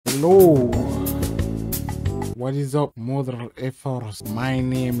Hello, what is up, mother effers? My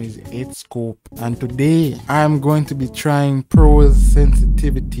name is 8scope and today I'm going to be trying pros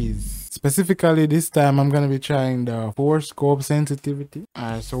sensitivities. Specifically this time I'm going to be trying the 4-scope sensitivity.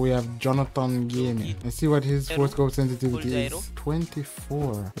 Alright, so we have Jonathan Gaming. Let's see what his 4-scope sensitivity is.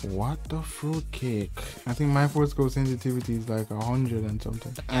 24. What the fruitcake. I think my 4-scope sensitivity is like 100 and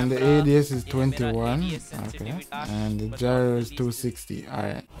something. And the ADS is 21. Okay. And the gyro is 260.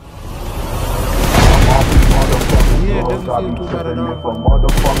 Alright. Yeah, it doesn't feel too bad at all.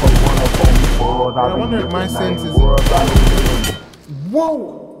 I wonder if my sense is...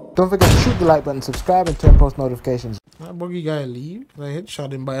 Whoa! Don't forget to shoot the like button, subscribe, and turn post notifications. That buggy guy leave? I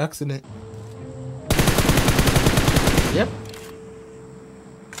headshot him by accident. Yep.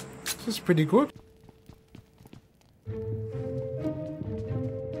 This is pretty good.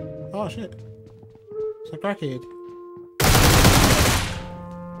 Oh shit. It's a crackhead.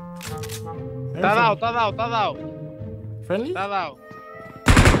 Tá dado. Friendly? Tá dado.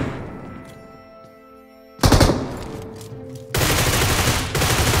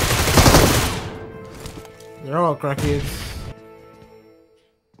 They're all crackheads.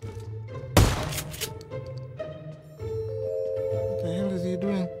 What the hell is he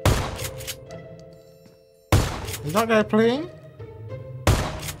doing? Is that guy playing?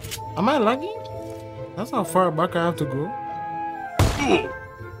 Am I lagging? That's how far back I have to go.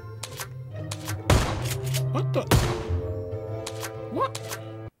 What the? What?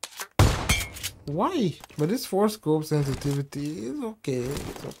 Why? But this 4-scope sensitivity is okay.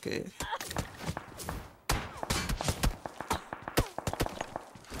 It's okay.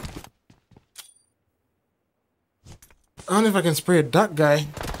 I don't know if I can spray that guy.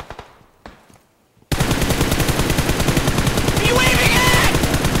 What are you aiming at?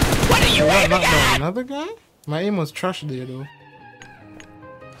 What are you aiming at? Another guy? My aim was trash there though.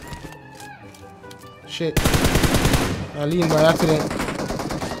 Shit. I leaned by accident.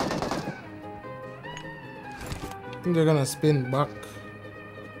 I think they're gonna spin back.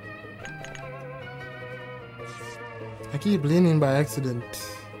 I keep leaning by accident.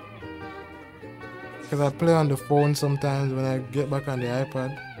 Because I play on the phone sometimes when I get back on the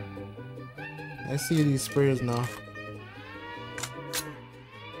iPad. I see these sprays now.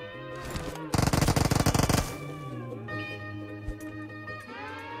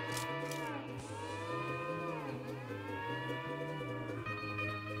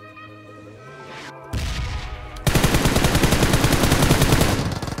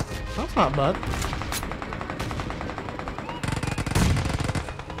 That's not bad.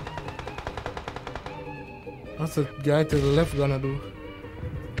 What's the guy to the left gonna do?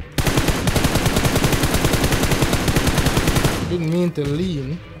 Didn't mean to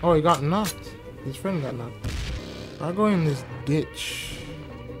lean. Oh, he got knocked. His friend got knocked. I go in this ditch.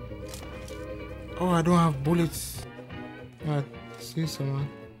 Oh, I don't have bullets. I see someone.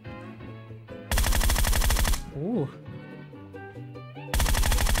 Oh.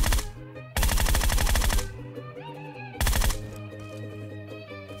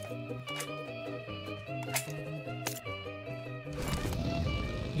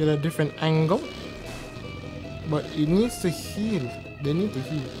 Get a different angle, but it needs to heal. They need to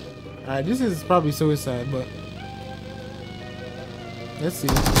heal. Alright, this is probably suicide, but let's see.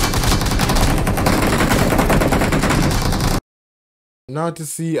 Now to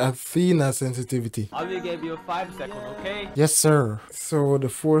see Athena sensitivity. I will give you 5 seconds, okay? Yes, sir. So the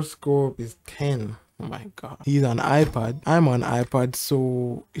 4-scope is 10. Oh my god. He's on iPad. I'm on iPad,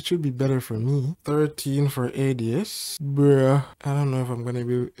 so it should be better for me. 13 for ADS. Bruh. I don't know if I'm gonna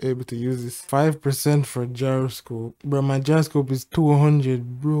be able to use this. 5% for gyroscope. Bruh, my gyroscope is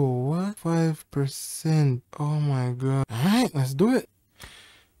 200. Bro, what? 5%. Oh my god. Alright, let's do it.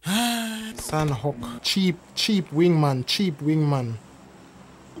 Sandhawk. Cheap wingman.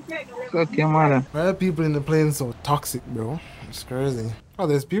 Okay, man. Why are people in the plane so toxic, bro? It's crazy. Oh,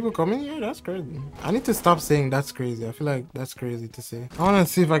 there's people coming here? That's crazy. I need to stop saying that's crazy. I feel like that's crazy to say. I want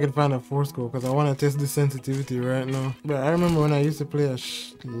to see if I can find a 4-scope because I want to test the sensitivity right now. But I remember when I used to play a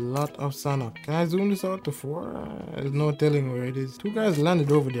lot of Sandhawk. Can I zoom this out to 4? There's no telling where it is. 2 guys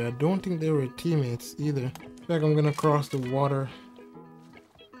landed over there. I don't think they were teammates either. I feel like I'm gonna cross the water.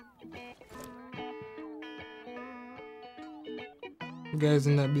 Guys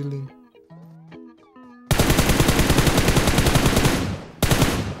in that building.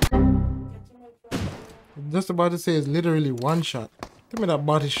 Just about to say it's literally one shot. Tell me that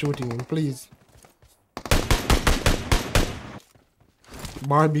bot is shooting him, please.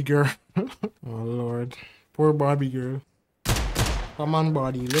 Barbie girl. Oh lord. Poor Barbie girl. Come on,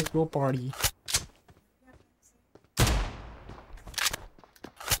 body, let's go party.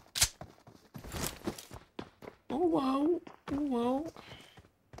 Oh wow. Oh wow.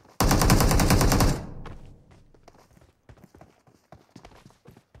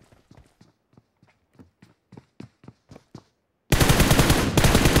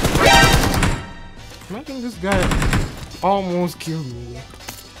 Imagine this guy almost killed me.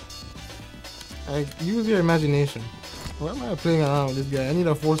 Like, use your imagination. Why am I playing around with this guy? I need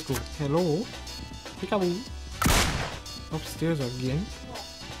a force scope. Hello? Peekaboo. Upstairs again.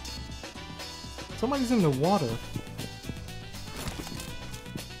 Somebody's in the water.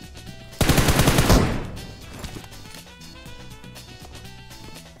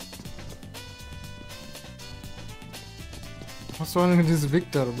 What's wrong with this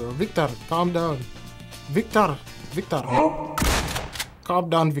Victor, bro? Victor, calm down. Victor, Victor. Calm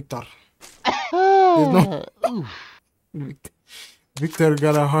down, Victor. There's no... Victor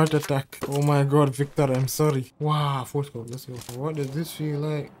got a heart attack. Oh my god, Victor, I'm sorry. Wow, force scope, let's go. What does this feel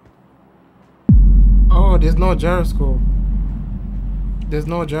like? Oh, there's no gyroscope. There's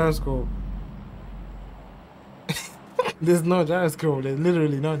no gyroscope. There's no gyroscope. There's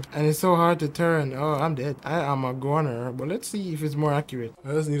literally none. And it's so hard to turn. Oh, I'm dead. I am a goner. But let's see if it's more accurate.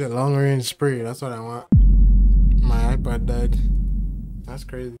 I just need a long range spray. That's what I want. My iPad died. That's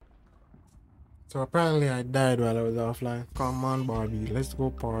crazy. So apparently I died while I was offline. Come on, Barbie. Let's go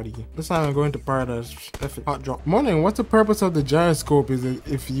party. This time I'm going to paradise. Hot drop. Morning, what's the purpose of the gyroscope? Is it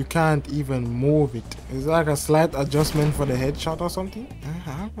if you can't even move it? Is it like a slight adjustment for the headshot or something?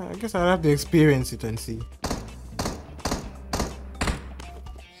 I guess I'll have to experience it and see.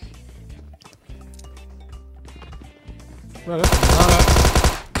 Bro, that's not...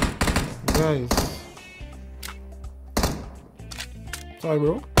 Guys. Sorry,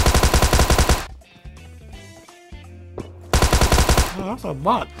 bro. Oh, that's a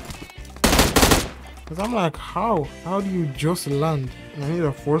bot. Cause I'm like, how? How do you just land? I need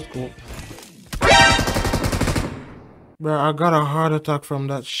a force scope. Bro, I got a heart attack from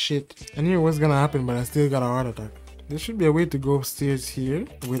that shit. I knew it was gonna happen, but I still got a heart attack. There should be a way to go upstairs here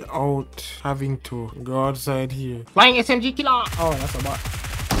without having to go outside here. Flying SMG killer! Oh, that's a bot.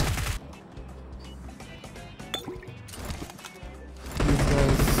 These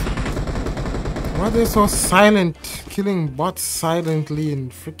guys. Why are they so silent? Killing bots silently in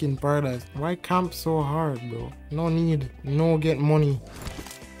freaking paradise. Why camp so hard, bro? No need. No get money.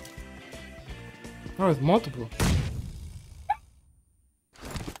 Oh, it's multiple.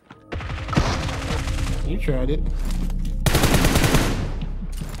 You tried it.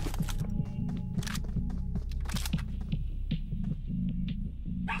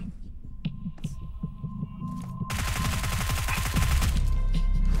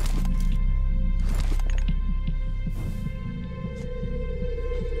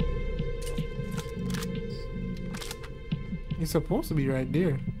 It's supposed to be right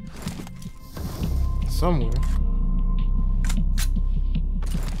there. Somewhere.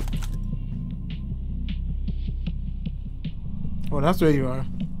 Oh, that's where you are.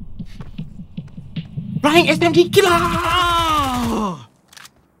 Flying SMG killer!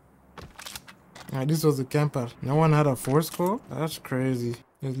 Alright, this was a camper. No one had a force scope? That's crazy.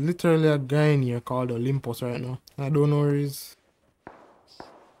 There's literally a guy in here called Olympus right now. I don't know where he is.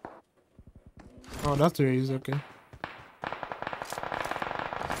 Oh, that's where he is, okay.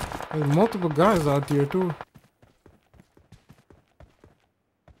 There's multiple guys out here too.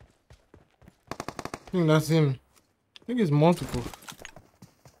 I think that's him. I think it's multiple.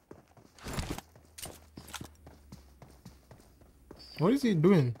 What is he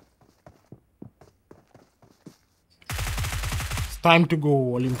doing? It's time to go,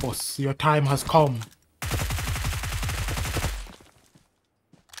 Olympus. Your time has come.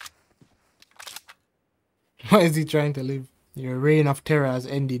 Why is he trying to live? Your reign of terror has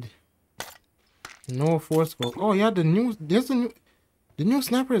ended. No force scope. Oh yeah, the new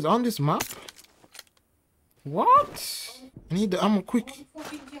sniper is on this map. What? I need the ammo quick.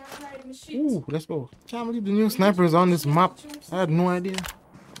 Ooh, let's go. Can't believe the new sniper is on this map. I had no idea.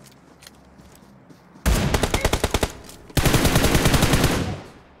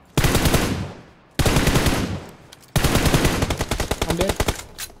 I'm dead.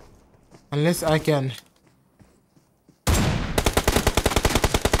 Unless I can.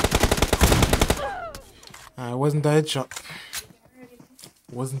 It wasn't a headshot.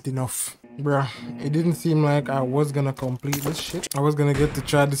 Wasn't enough. Bruh, it didn't seem like I was gonna complete this shit. I was gonna get to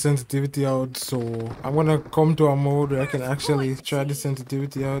try the sensitivity out, so I'm gonna come to a mode where I can actually try the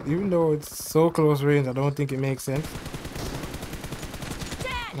sensitivity out. Even though it's so close range, I don't think it makes sense.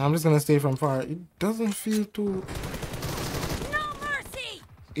 Now I'm just gonna stay from far. It doesn't feel too... No mercy!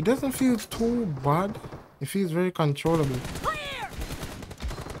 It doesn't feel too bad. It feels very controllable. Clear!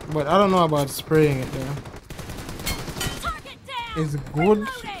 But I don't know about spraying it there. is good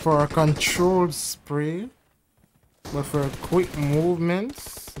for a controlled spray, but for quick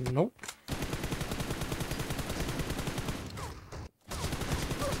movements, nope.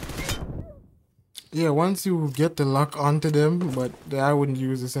 Yeah, once you get the lock onto them, but I wouldn't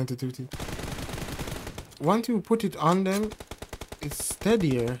use the sensitivity. Once you put it on them, it's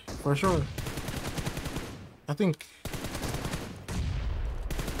steadier for sure. I think.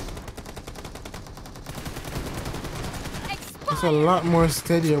 It's a lot more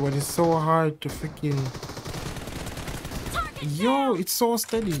steadier, but it's so hard to freaking. Yo, it's so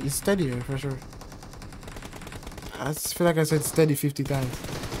steady. It's steadier for sure. I just feel like I said steady 50 times.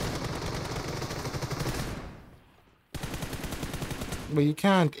 But you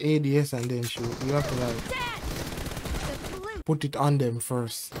can't ADS and then shoot. You have to like put it on them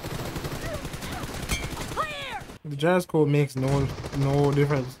first. The gyroscope makes no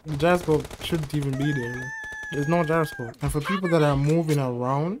difference. The gyroscope shouldn't even be there. There's no gyroscope. And for people that are moving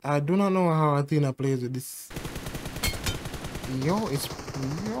around, I do not know how Athena plays with this. Yo, it's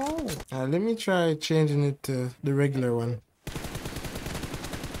yo. Let me try changing it to the regular one.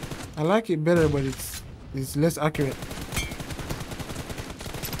 I like it better, but it's less accurate.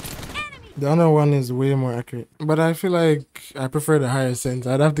 The other one is way more accurate, but I feel like I prefer the higher sense.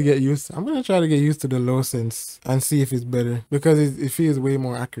 I'd have to get used. I'm gonna try to get used to the low sense and see if it's better because it feels way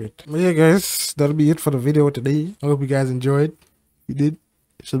more accurate. But yeah, guys, that'll be it for the video today. I hope you guys enjoyed. If you did,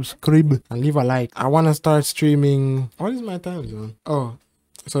 subscribe and leave a like. I want to start streaming. What is my time zone? Oh,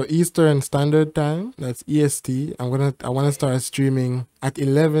 so Eastern Standard Time, that's EST. I want to start streaming at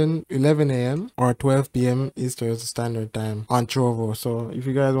 11 a.m. or 12 p.m. Eastern Standard Time on Trovo. So if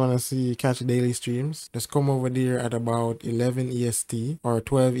you guys want to catch daily streams, just come over there at about 11 EST or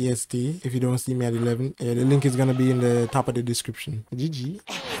 12 EST. If you don't see me at 11, the link is gonna be in the top of the description. GG.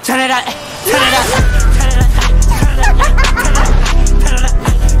 Turn it up. Turn it up.